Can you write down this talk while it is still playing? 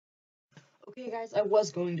Okay guys, I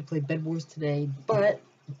was going to play Bed Wars today, but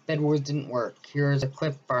Bed Wars didn't work. Here's a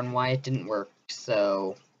clip on why it didn't work,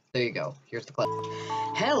 so there you go. Here's the clip.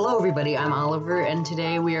 Hello everybody, I'm Oliver, and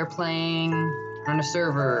today we are playing on a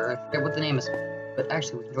server. I forget what the name is, but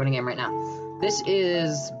actually we can join a game right now. This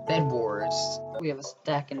is Bed Wars. We have a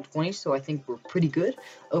stack in 20, so I think we're pretty good.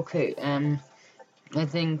 Okay, I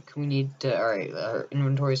think we need to, alright, our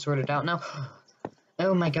inventory is sorted out now.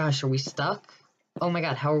 Oh my gosh, are we stuck? Oh my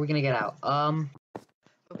god, how are we gonna get out?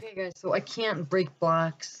 Okay guys, so I can't break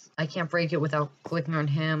blocks. I can't break it without clicking on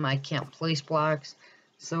him. I can't place blocks.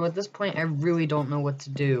 So at this point, I really don't know what to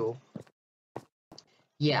do.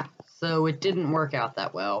 Yeah, so it didn't work out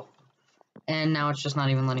that well. And now it's just not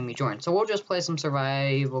even letting me join. So we'll just play some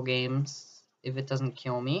survival games if it doesn't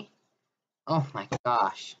kill me. Oh my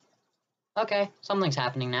gosh. Okay, something's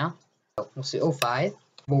happening now. We'll see. Oh, 5,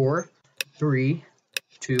 4, 3,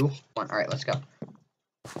 2, 1. Alright, let's go.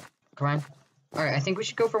 Come on. Alright, I think we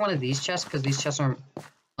should go for one of these chests, because these chests are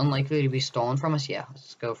unlikely to be stolen from us. Yeah,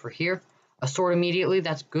 let's go for here. A sword immediately,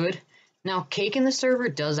 that's good. Now, cake in the server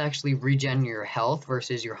does actually regen your health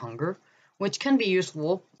versus your hunger, which can be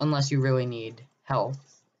useful, unless you really need health,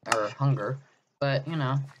 or hunger. But, you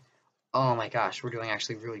know. Oh my gosh, we're doing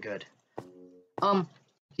actually really good.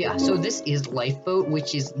 Yeah, so this is Lifeboat,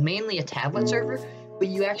 which is mainly a tablet server, but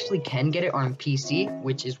you actually can get it on PC,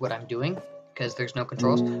 which is what I'm doing, because there's no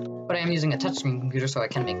controls. But I am using a touchscreen computer, so I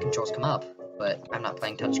can make controls come up. But I'm not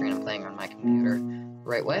playing touchscreen, I'm playing on my computer the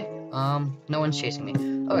right way. No one's chasing me.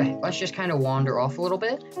 Okay, let's just kind of wander off a little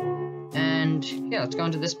bit. And, yeah, let's go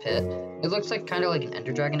into this pit. It looks like kind of like an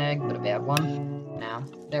Ender Dragon egg, but a bad one. Now,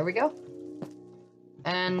 there we go.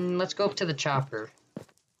 And let's go up to the chopper.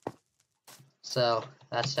 So,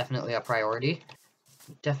 that's definitely a priority.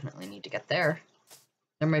 Definitely need to get there.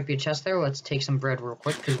 There might be a chest there. Let's take some bread real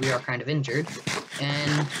quick, because we are kind of injured.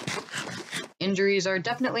 And injuries are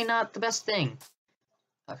definitely not the best thing.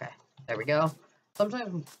 Okay, there we go.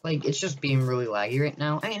 Sometimes, like, it's just being really laggy right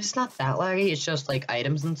now. I mean, it's not that laggy. It's just, like,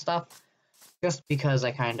 items and stuff. Just because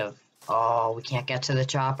I kind of... Oh, we can't get to the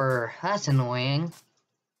chopper. That's annoying.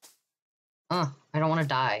 I don't want to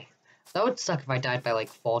die. That would suck if I died by, like,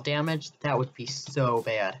 fall damage. That would be so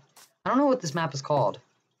bad. I don't know what this map is called.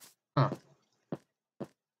 Huh.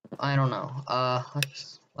 I don't know.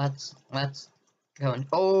 Let's go in.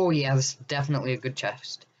 Oh, yeah, this is definitely a good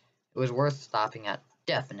chest. It was worth stopping at.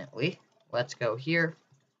 Definitely. Let's go here.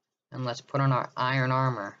 And let's put on our iron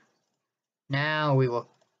armor. Now we look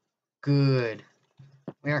good.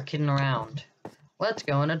 We aren't kidding around. Let's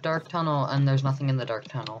go in a dark tunnel, and there's nothing in the dark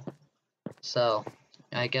tunnel. So,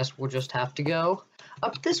 I guess we'll just have to go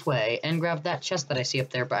up this way and grab that chest that I see up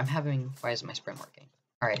there, but I'm having... Why isn't my sprint working?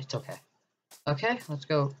 Alright, it's okay. Okay, let's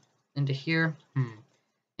go into here.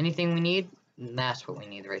 Anything we need? That's what we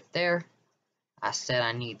need right there. I said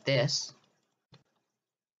I need this.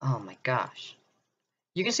 Oh my gosh.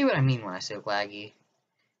 You can see what I mean when I say laggy.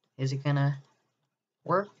 Is it gonna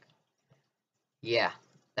work? Yeah,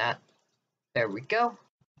 there we go.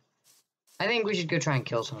 I think we should go try and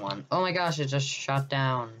kill someone. Oh my gosh, it just shot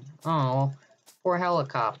down. Oh, poor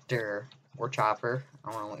helicopter. Or chopper.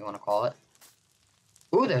 I don't know what you want to call it.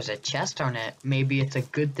 Ooh, there's a chest on it. Maybe it's a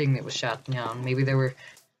good thing that was shot down. Maybe there were...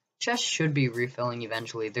 Chests should be refilling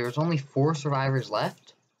eventually. There's only 4 survivors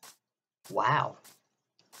left. Wow.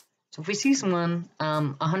 So if we see someone,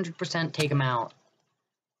 100% take them out.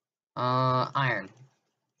 Iron.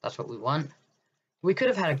 That's what we want. We could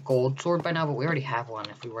have had a gold sword by now, but we already have one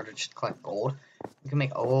if we were to just collect gold. We can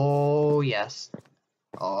make... Oh, yes.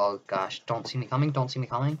 Oh, gosh. Don't see me coming. Don't see me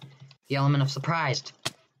coming. The element of surprised.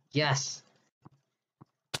 Yes.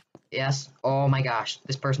 Yes. Oh, my gosh.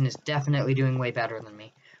 This person is definitely doing way better than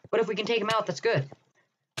me. But if we can take them out, that's good.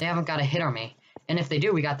 They haven't got a hit on me. And if they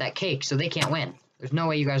do, we got that cake, so they can't win. There's no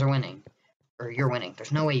way you guys are winning. Or you're winning.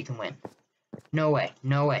 There's no way you can win. No way.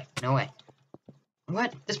 No way. No way.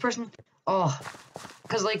 What? This person... Oh.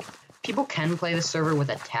 Because, like, people can play this server with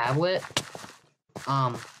a tablet.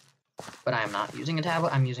 But I'm not using a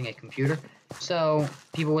tablet. I'm using a computer. So,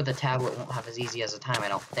 people with a tablet won't have as easy as a time, I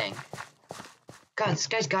don't think. God, this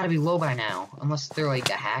guy's gotta be low by now. Unless they're, like,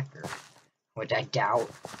 a hacker. Which I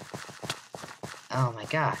doubt. Oh my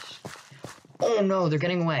gosh. Oh no, they're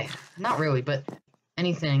getting away. Not really, but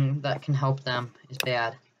anything that can help them is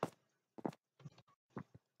bad.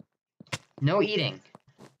 No eating.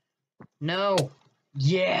 No.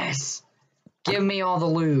 Yes! Give me all the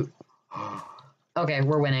loot. Okay,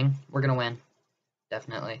 we're winning. We're gonna win.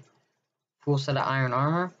 Definitely. Full set of iron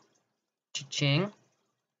armor. Cha-ching.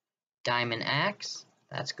 Diamond axe.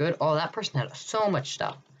 That's good. Oh, that person had so much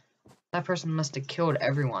stuff. That person must have killed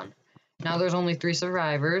everyone. Now there's only 3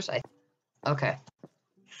 survivors. Okay.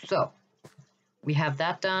 So, we have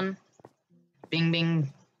that done. Bing,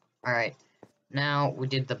 bing. Alright. Now, we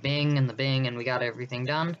did the bing, and we got everything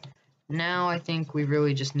done. Now, I think we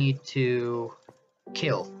really just need to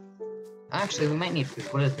kill. Actually, we might need food.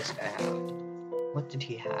 What did this guy have? What did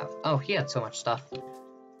he have? Oh, he had so much stuff.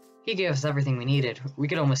 He gave us everything we needed. We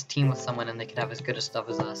could almost team with someone and they could have as good a stuff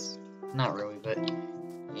as us. Not really, but,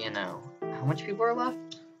 you know. How much people are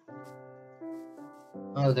left?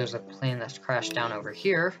 Oh, there's a plane that's crashed down over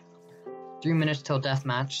here. 3 minutes till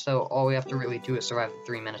deathmatch, so all we have to really do is survive the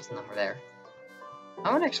 3 minutes and then we're there. I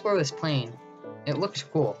want to explore this plane. It looks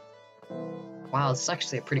cool. Wow, this is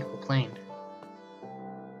actually a pretty cool plane.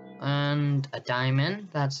 And a diamond.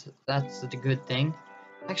 That's a good thing.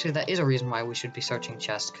 Actually, that is a reason why we should be searching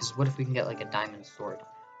chests, because what if we can get, like, a diamond sword?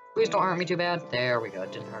 Please don't hurt me too bad. There we go.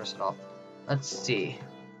 It didn't hurt us at all. Let's see.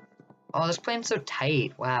 Oh, this plane's so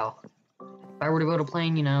tight. Wow. If I were to build a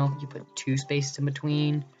plane, you know, you put 2 spaces in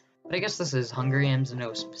between. But I guess this is Hunger Games, and it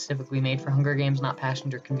was specifically made for Hunger Games, not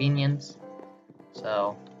passenger convenience.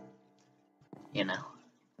 So, you know,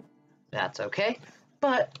 that's okay.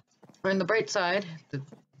 But on the bright side,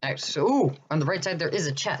 on the right side there is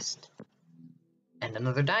a chest and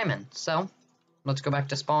another diamond. So let's go back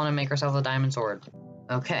to spawn and make ourselves a diamond sword.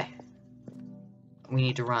 Okay, we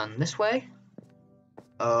need to run this way.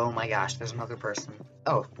 Oh my gosh, there's another person.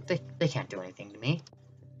 Oh, they can't do anything to me.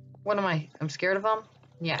 What am I? I'm scared of them?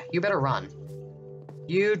 Yeah, you better run.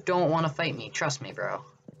 You don't want to fight me. Trust me, bro.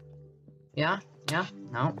 Yeah? Yeah?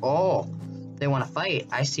 No? Oh, they want to fight.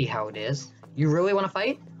 I see how it is. You really want to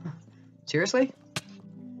fight? Seriously?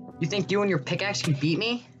 You think you and your pickaxe can beat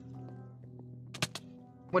me?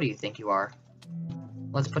 What do you think you are?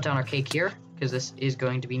 Let's put down our cake here, because this is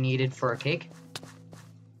going to be needed for a cake.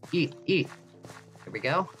 Eat, eat. Here we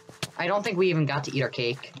go. I don't think we even got to eat our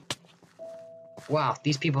cake. Wow,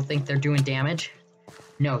 these people think they're doing damage?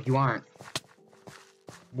 No, you aren't.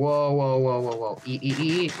 Whoa, whoa, whoa, whoa, whoa. Eat, eat,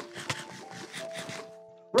 eat.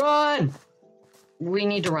 Run! We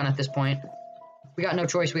need to run at this point. We got no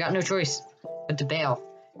choice. We got no choice but to bail.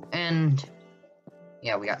 And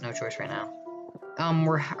yeah, we got no choice right now.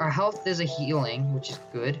 Our health is a healing, which is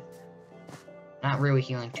good. Not really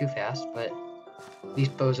healing too fast, but these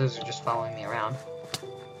bozos are just following me around.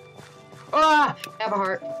 Ah! I have a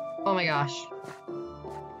heart. Oh my gosh.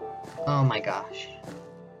 Oh my gosh.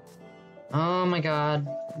 Oh my god.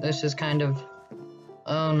 This is kind of...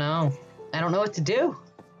 Oh no. I don't know what to do.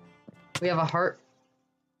 We have a heart.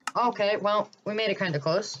 Okay, well, we made it kind of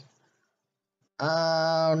close.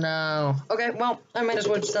 Oh no. Okay, well, I might as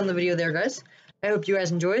well just end the video there, guys. I hope you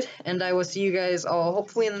guys enjoyed, and I will see you guys all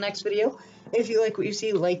hopefully in the next video. If you like what you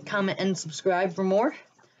see, like, comment, and subscribe for more.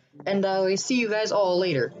 And I'll see you guys all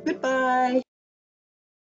later. Goodbye!